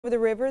Over the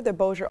river, the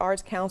Bossier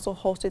Arts Council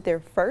hosted their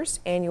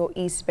first annual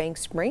East Bank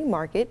Spring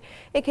Market.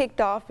 It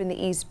kicked off in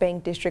the East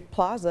Bank District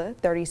Plaza.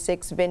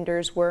 36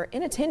 vendors were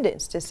in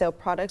attendance to sell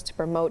products to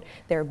promote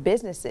their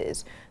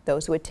businesses.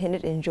 Those who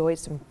attended enjoyed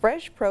some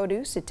fresh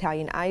produce,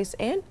 Italian ice,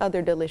 and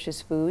other delicious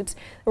foods.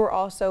 There were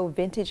also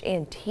vintage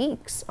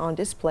antiques on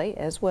display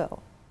as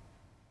well.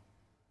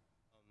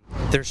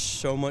 There's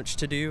so much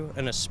to do,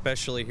 and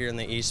especially here in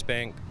the East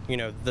Bank, you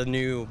know, the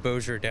new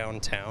Bossier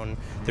downtown,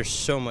 there's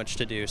so much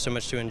to do, so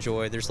much to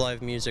enjoy. There's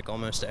live music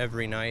almost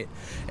every night,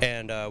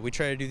 and we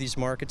try to do these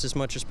markets as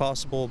much as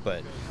possible,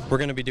 but we're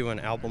going to be doing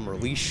album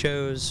release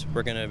shows,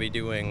 we're going to be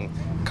doing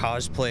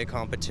cosplay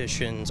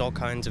competitions, all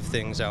kinds of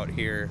things out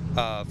here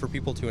for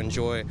people to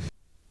enjoy.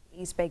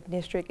 East Bank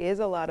District is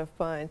a lot of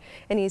fun,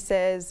 and he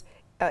says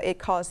it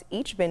costs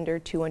each vendor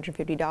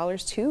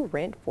 $250 to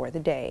rent for the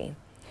day.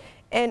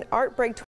 And Art Break